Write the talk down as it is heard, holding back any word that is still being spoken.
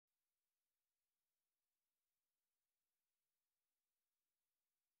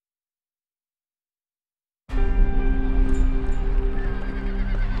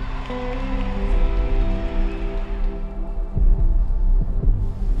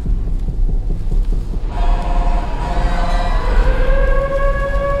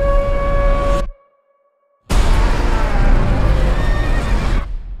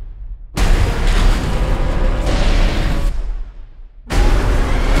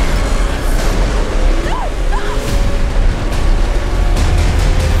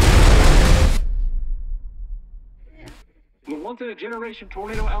once-in-a-generation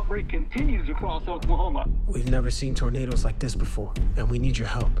tornado outbreak continues across Oklahoma. We've never seen tornadoes like this before, and we need your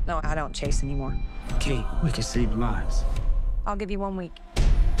help. No, I don't chase anymore. Kate, we can save lives. I'll give you 1 week.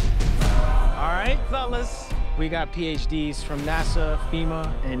 All right, fellas. We got PhDs from NASA, FEMA,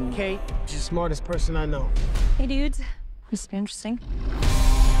 and Kate, she's the smartest person I know. Hey, dudes. This is interesting.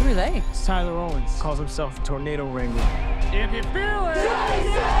 Who are they? It's Tyler Owens. Calls himself a tornado wrangler. If you feel it,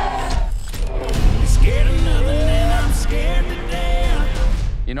 You're scared of nothing and I'm scared to death.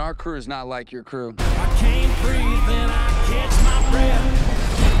 You know, our crew is not like your crew. I can't breathe and I catch my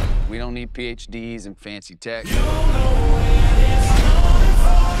breath. We don't need PhDs and fancy tech. You don't know when it's coming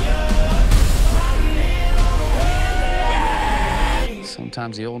for you.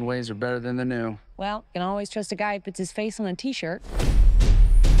 Sometimes the old ways are better than the new. Well, you can always trust a guy who puts his face on a t-shirt.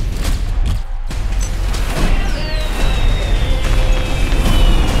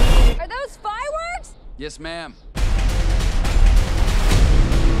 Are those fireworks? Yes, ma'am.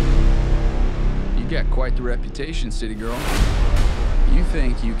 You got quite the reputation, city girl. You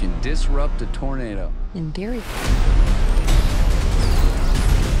think you can disrupt a tornado? In theory.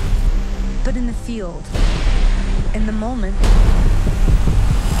 But in the field, in the moment,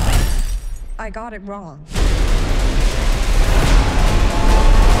 I got it wrong.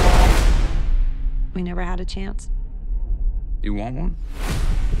 We never had a chance. You want one?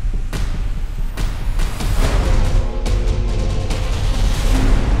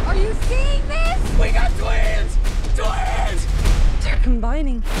 Are you seeing this? We got twins! Twins! They're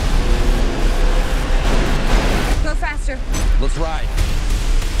combining. Go faster. Let's ride.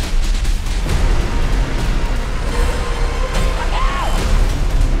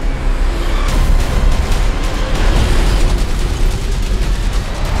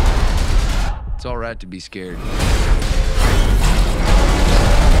 It's all right to be scared.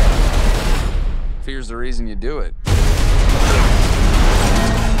 Fear's the reason you do it.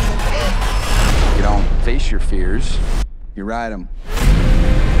 You don't face your fears, you ride them.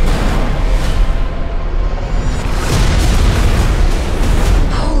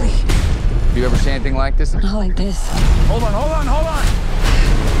 Holy. You ever see anything like this? Not like this. Hold on.